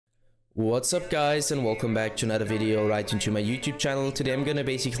What's up guys, and welcome back to another video right into my YouTube channel. Today I'm gonna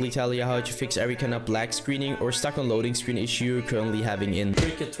basically tell you how to fix every kind of black screening or stuck on loading screen issue you're currently having in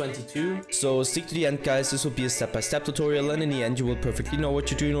Cricut 22. So stick to the end guys, this will be a step-by-step tutorial, and in the end you will perfectly know what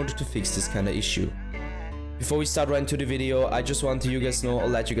to do in order to fix this kind of issue. Before we start right into the video, I just want to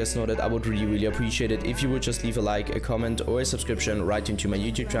let you guys know that I would really appreciate it if you would just leave a like, a comment or a subscription right into my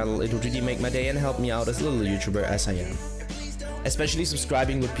YouTube channel. It would really make my day and help me out as a little YouTuber as I am. Especially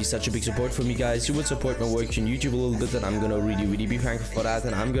subscribing would be such a big support for me guys. You would support my work on YouTube a little bit, and I'm gonna really be thankful for that,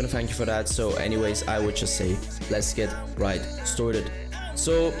 and I'm gonna thank you for that. So anyways, I would just say let's get right started.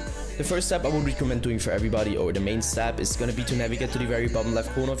 So the first step I would recommend doing for everybody, or the main step, is gonna be to navigate to the very bottom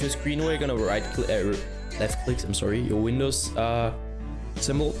left corner of your screen, where you're gonna left click your Windows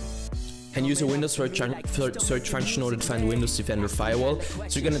symbol, and use a Windows search function in order to find Windows Defender Firewall.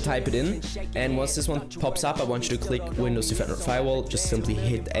 So you're gonna type it in, and once this one pops up, I want you to click Windows Defender Firewall. Just simply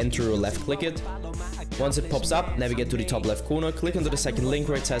hit enter or left click it. Once it pops up, navigate to the top left corner, click onto the second link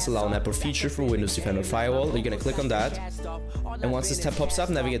where it says allow an app or feature for Windows Defender Firewall. You're gonna click on that, and once this tab pops up,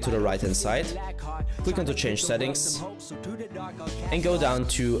 navigate to the right hand side, click onto change settings, and go down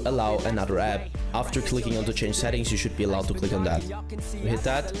to allow another app. After clicking onto change settings, you should be allowed to click on that. You hit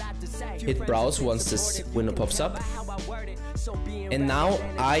that, hit browse once this window pops up, and now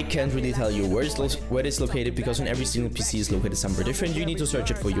I can't really tell you where it's located, because on every single PC is located somewhere different. You need to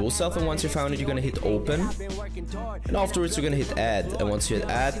search it for yourself, and once you found it, you're gonna hit open, and afterwards you're gonna hit add, and once you hit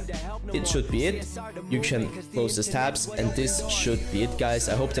add, it should be it. You can close these tabs, and this should be it guys.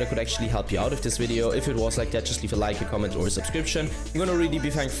 I hope that I could actually help you out with this video. If it was like that, just leave a like, a comment or a subscription. I'm gonna really be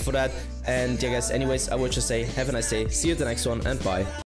thankful for that. And yeah guys, anyways, I would just say have a nice day, see you at the next one, and bye.